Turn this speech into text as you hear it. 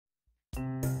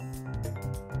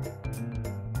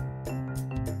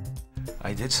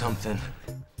I did something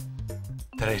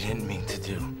that I didn't mean to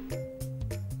do.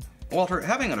 Walter,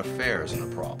 having an affair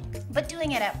isn't a problem. But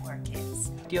doing it at work is.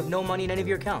 Do you have no money in any of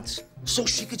your accounts? So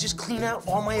she could just clean out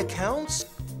all my accounts?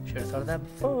 Should have thought of that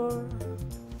before.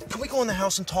 Can we go in the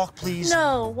house and talk, please?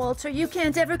 No, Walter, you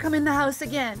can't ever come in the house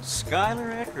again.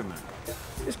 Skyler Ackerman.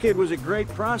 This kid was a great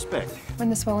prospect. When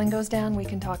the swelling goes down, we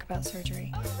can talk about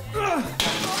surgery.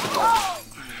 I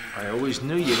always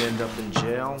knew you'd end up in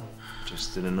jail.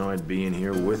 Just didn't know I'd be in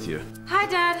here with you. Hi,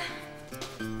 Dad.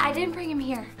 I didn't bring him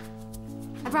here.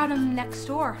 I brought him next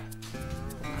door.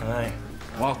 Hi.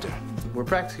 Walter, we're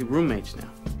practically roommates now.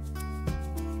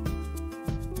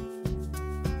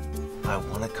 I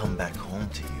want to come back home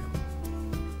to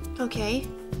you. Okay.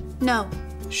 No.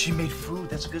 She made food.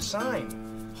 That's a good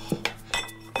sign.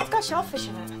 It's got shellfish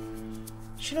in it.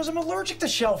 She knows I'm allergic to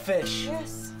shellfish.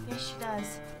 Yes, she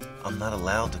does. I'm not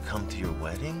allowed to come to your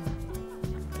wedding?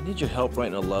 I need your help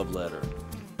writing a love letter.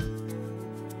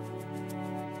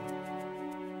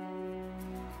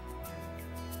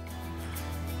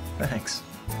 Thanks.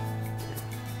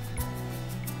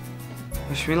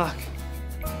 Wish me luck.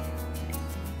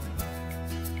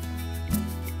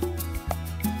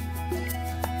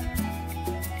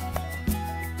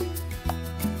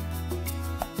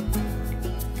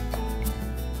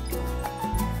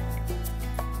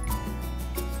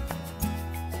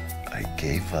 I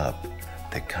gave up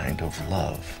the kind of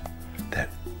love that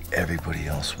everybody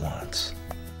else wants.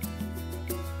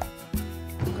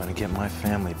 I'm gonna get my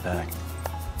family back.